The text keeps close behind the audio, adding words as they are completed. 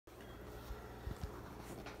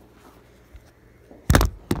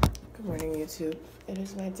Good morning, YouTube. It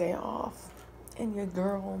is my day off, and your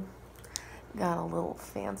girl got a little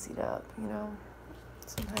fancied up, you know?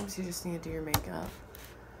 Sometimes you just need to do your makeup,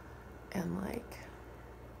 and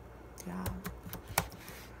yeah,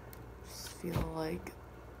 just feel like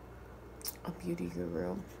a beauty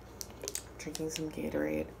guru, drinking some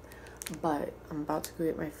Gatorade, but I'm about to go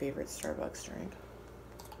get my favorite Starbucks drink.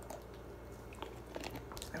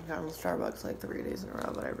 I've gotten Starbucks like 3 days in a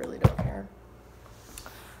row, but I really don't care.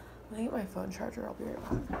 I'm gonna get my phone charger. I'll be right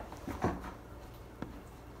back.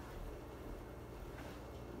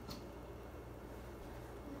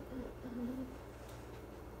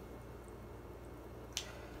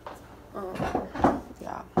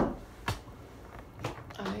 Yeah.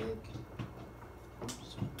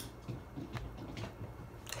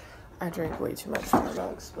 I drink way too much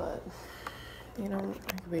Starbucks, but you know,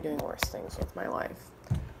 I could be doing worse things with my life.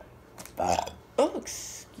 Oh,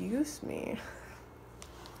 excuse me.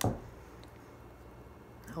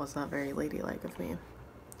 That was not very ladylike of me.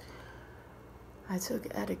 I took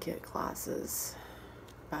etiquette classes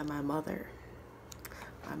by my mother.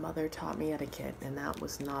 My mother taught me etiquette, and that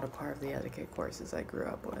was not a part of the etiquette courses I grew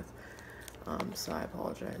up with. So I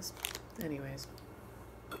apologize. Anyways.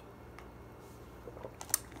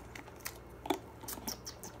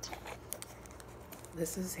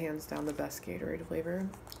 This is hands down the best Gatorade flavor,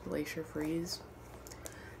 Glacier Freeze.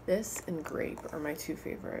 This and grape are my two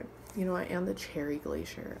favorite. You know what, and the cherry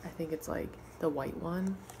glacier. I think it's like the white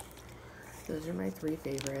one. Those are my three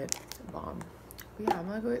favorite. Bomb. But yeah, I'm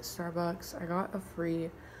gonna go get Starbucks. I got a free,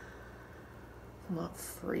 not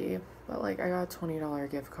free, but like I got a $20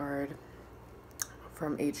 gift card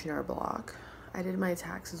from H&R Block. I did my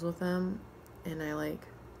taxes with them, and I like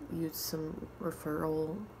used some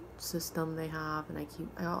referral system they have, and I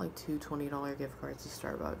got like two $20 gift cards to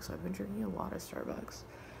Starbucks. So I've been drinking a lot of Starbucks,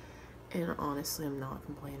 and honestly I'm not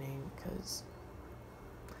complaining because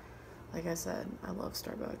like I said, I love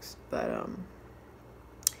Starbucks. But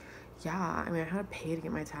yeah, I mean, I had to pay to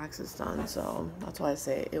get my taxes done, so that's why I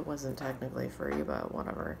say it wasn't technically free, but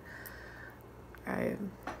whatever.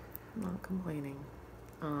 I'm not complaining.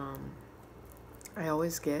 I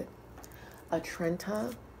always get a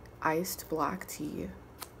Trenta iced black tea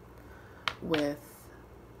with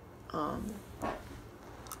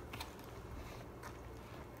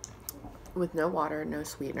no water, no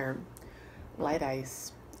sweetener, light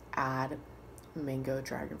ice, add mango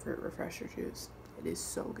dragon fruit refresher juice. It is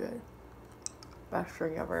so good. Best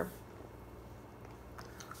drink ever.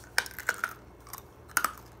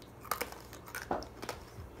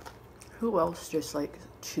 Who else just like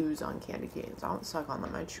chews on candy canes? I don't suck on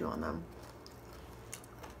them, I chew on them.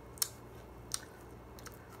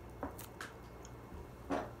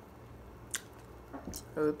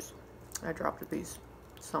 Oops, I dropped a piece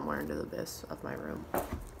somewhere into the abyss of my room. I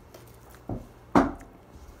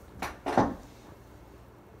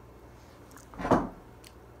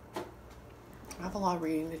have a lot of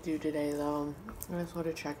reading to do today though. I just want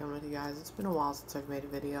to check in with you guys. It's been a while since I've made a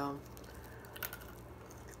video.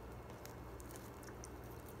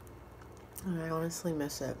 And I honestly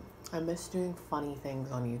miss it. I miss doing funny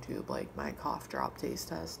things on YouTube, like my cough drop taste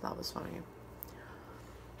test. That was funny.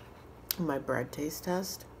 My bread taste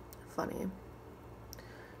test. Funny.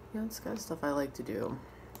 Yeah, it's kind of stuff I like to do.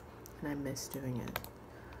 And I miss doing it.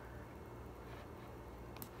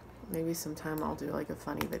 Maybe sometime I'll do like a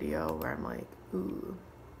funny video where I'm like, ooh,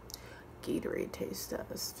 Gatorade taste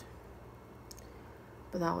test.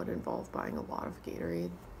 But that would involve buying a lot of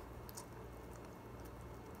Gatorade.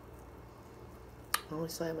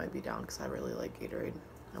 Honestly, I might be down because I really like Gatorade.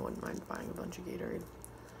 I wouldn't mind buying a bunch of Gatorade.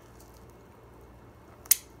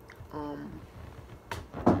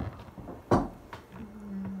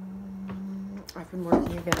 I've been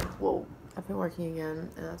working again. Whoa. I've been working again,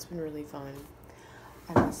 and that's been really fun.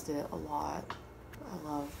 I missed it a lot. I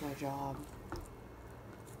love my job.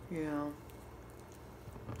 You know,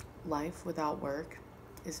 life without work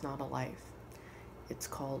is not a life. It's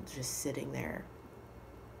called just sitting there,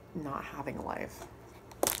 not having a life.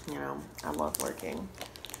 You know, I love working.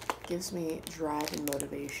 It gives me drive and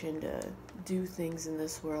motivation to do things in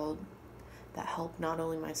this world that help not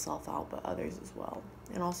only myself out, but others as well.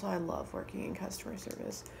 And also, I love working in customer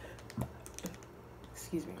service.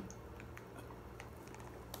 Excuse me.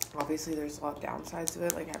 Obviously, there's a lot of downsides to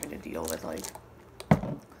it, like having to deal with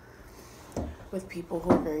with people who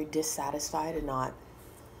are very dissatisfied and not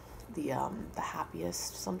the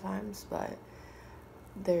happiest sometimes. But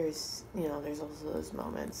there's also those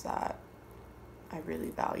moments that I really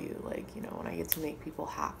value, like, you know, when I get to make people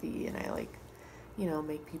happy, and I like, you know,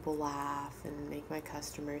 make people laugh and make my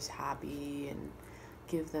customers happy and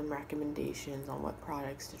give them recommendations on what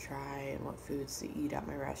products to try and what foods to eat at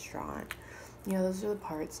my restaurant. You know, those are the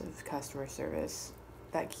parts of customer service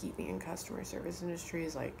that keep me in customer service industry,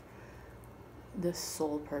 is like the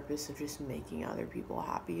sole purpose of just making other people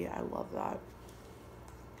happy. I love that.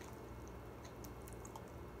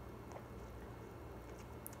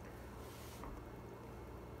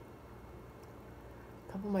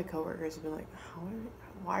 A couple of my coworkers have been like,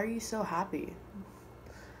 why are you so happy?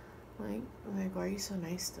 Like, why are you so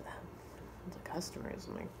nice to them? The customers.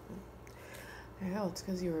 I'm like, oh, it's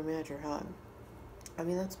because you were a manager, huh? I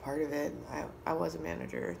mean, that's part of it. I was a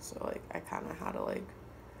manager, so, like, I kind of had to, like,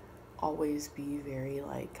 always be very,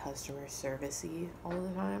 like, customer service-y all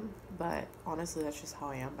the time. But honestly, that's just how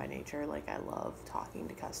I am by nature. Like, I love talking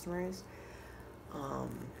to customers. I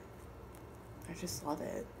just love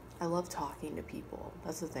it. I love talking to people.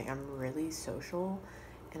 That's the thing. I'm really social,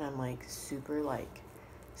 and I'm, like, super, like,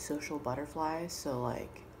 social butterfly. So,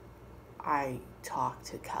 like, I talk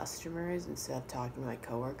to customers instead of talking to my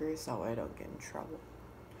coworkers, so I don't get in trouble.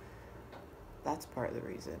 That's part of the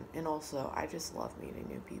reason. And also, I just love meeting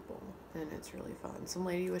new people, and it's really fun. Some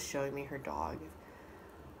lady was showing me her dog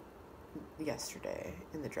yesterday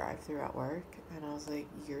in the drive-thru at work, and I was like,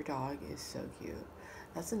 your dog is so cute.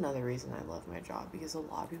 That's another reason I love my job, because a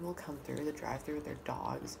lot of people come through the drive-thru with their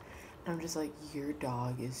dogs, and I'm just like, your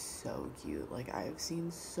dog is so cute. Like, I've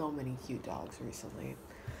seen so many cute dogs recently.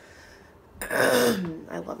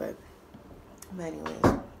 I love it. But anyways,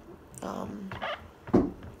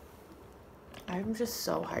 I'm just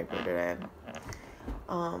so hyper today.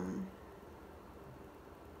 I'm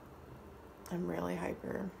really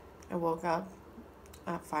hyper. I woke up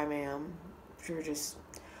at 5 a.m.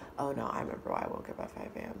 Oh no, I remember why I woke up at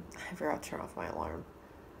 5 a.m. I forgot to turn off my alarm.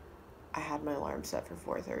 I had my alarm set for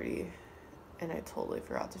 4:30, and I totally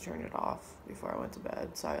forgot to turn it off before I went to bed.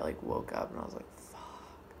 So I, like, woke up and I was like,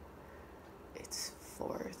 fuck, it's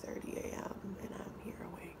 4:30 a.m. and I'm here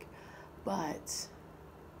awake. But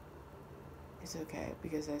it's okay,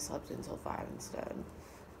 because I slept until 5 instead.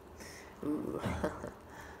 Ooh.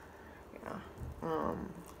 Yeah.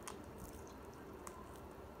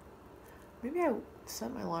 Maybe I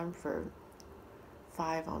set my alarm for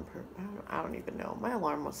 5 on I don't even know. My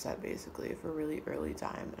alarm was set basically for really early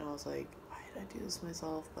time, and I was like, why did I do this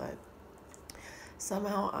myself? But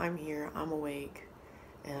somehow I'm here, I'm awake,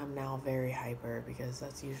 and I'm now very hyper, because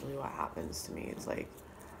that's usually what happens to me. It's like,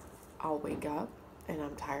 I'll wake up and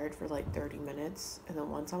I'm tired for like 30 minutes, and then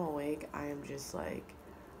once I'm awake, I am just like,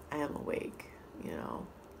 I am awake, you know?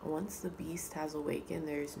 Once the beast has awakened,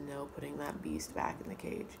 there's no putting that beast back in the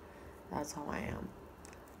cage. That's how I am.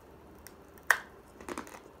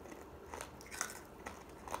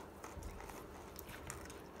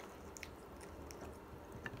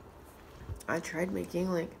 I tried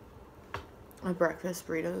making, like, a breakfast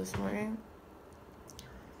burrito this morning,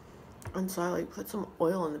 and so I, like, put some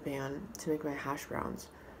oil in the pan to make my hash browns,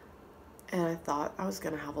 and I thought I was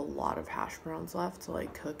gonna have a lot of hash browns left to,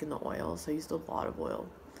 like, cook in the oil, so I used a lot of oil,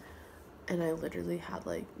 and I literally had,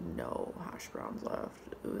 like, no hash browns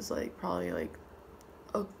left. It was, like, probably, like,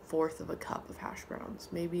 1/4 of a cup of hash browns,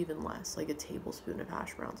 maybe even less, like a tablespoon of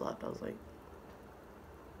hash browns left. I was like,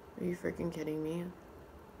 are you freaking kidding me?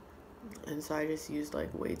 And so I just used,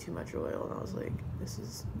 like, way too much oil, and I was like, this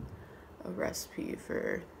is a recipe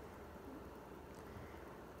for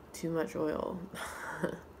too much oil.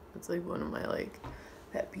 It's like one of my, like,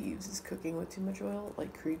 pet peeves is cooking with too much oil. It,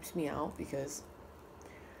 like, creeps me out, because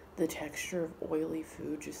the texture of oily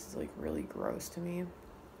food just is, like, really gross to me.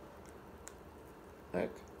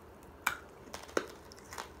 Like,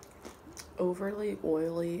 overly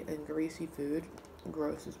oily and greasy food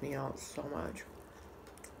grosses me out so much.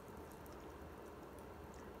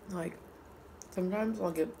 Like, sometimes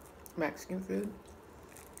I'll get Mexican food,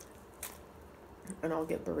 and I'll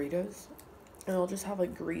get burritos, and I'll just have,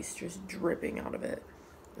 like, grease just dripping out of it,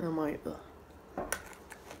 and I'm like, ugh.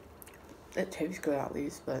 It tastes good at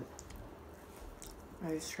least, but I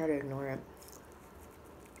just try to ignore it.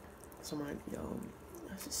 So I'm like, yo,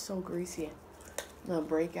 this is so greasy. I'm gonna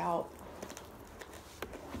break out.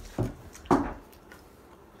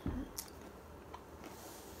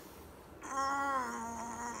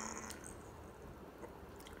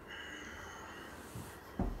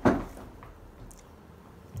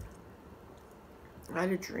 I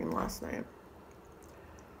had a dream last night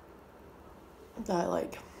that,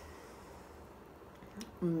 like,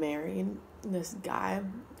 married this guy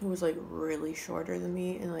who was, like, really shorter than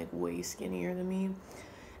me and, like, way skinnier than me, and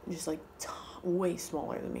just, like, way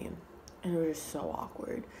smaller than me, and it was just so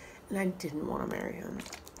awkward, and I didn't want to marry him,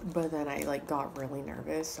 but then I, like, got really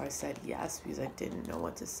nervous, so I said yes, because I didn't know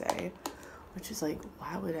what to say. which is like,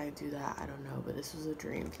 why would I do that? I don't know, but this was a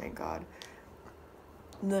dream, thank God.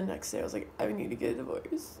 And the next day I was like, I need to get a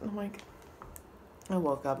divorce. And I'm like, I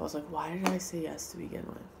woke up, I was like, why did I say yes to begin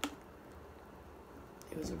with?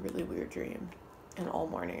 It was a really weird dream. And all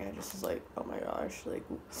morning I just was like, oh my gosh, like,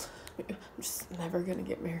 I'm just never gonna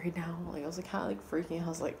get married now. Like, I was like kind of like freaking out. I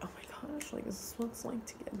was like, oh my gosh, like, is this what it's like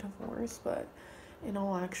to get divorced? But in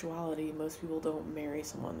all actuality, most people don't marry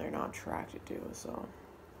someone they're not attracted to, so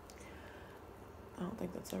I don't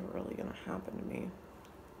think that's ever really gonna happen to me.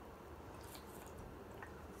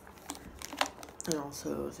 And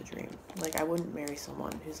also, it was a dream. Like, I wouldn't marry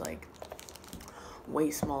someone who's like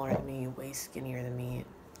way smaller than me, way skinnier than me,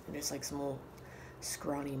 and just like some old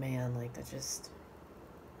scrawny man. Like, that just,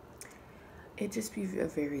 it'd just be a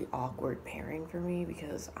very awkward pairing for me,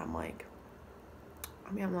 because I'm like,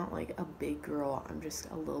 I mean, I'm not like a big girl, I'm just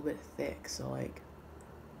a little bit thick, so like,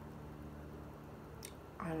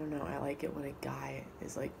 I don't know, I like it when a guy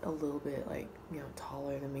is like a little bit like, you know,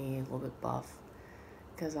 taller than me, a little bit buff,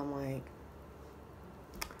 because I'm like,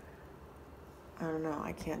 I don't know,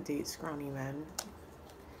 I can't date scrawny men.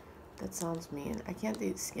 That sounds mean. I can't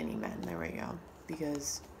date skinny men, there we go,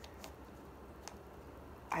 because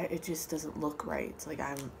it just doesn't look right. It's like,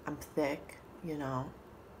 I'm thick, you know,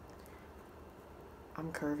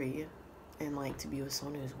 I'm curvy, and like, to be with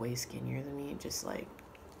someone who's way skinnier than me, just like,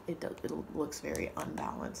 it looks very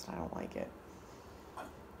unbalanced. I don't like it.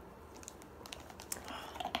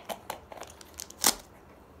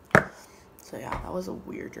 So yeah, that was a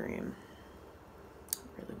weird dream.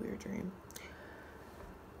 Really weird dream.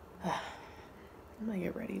 I'm gonna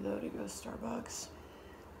get ready though to go to Starbucks.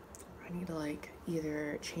 I need to like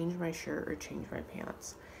either change my shirt or change my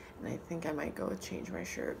pants. And I think I might go with change my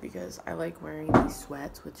shirt, because I like wearing these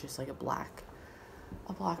sweats with just like a black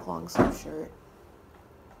long sleeve shirt.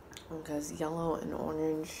 Because yellow and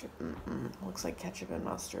orange looks like ketchup and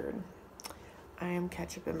mustard. I am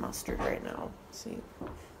ketchup and mustard right now. See?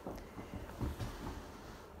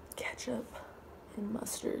 Ketchup and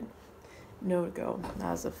mustard. No-go.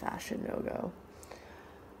 That was a fashion no-go.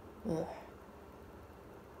 Ugh.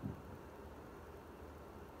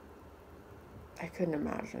 I couldn't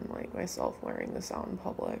imagine like myself wearing this out in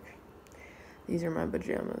public. These are my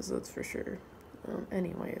pajamas, that's for sure.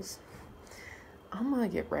 Anyways, I'm gonna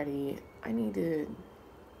get ready. I need to...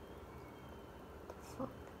 Fuck.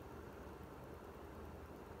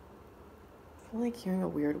 I feel like hearing a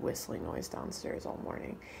weird whistling noise downstairs all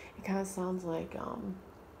morning. It kind of sounds like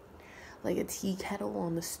a tea kettle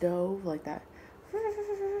on the stove, like that.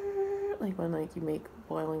 Like when like you make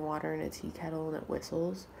boiling water in a tea kettle and it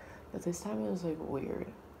whistles. But this time it was like weird.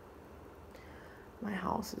 My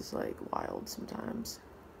house is like wild sometimes.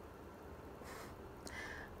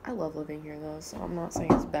 I love living here though, so I'm not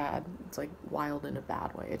saying it's bad. It's like wild in a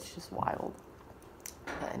bad way. It's just wild.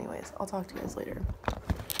 But anyways, I'll talk to you guys later.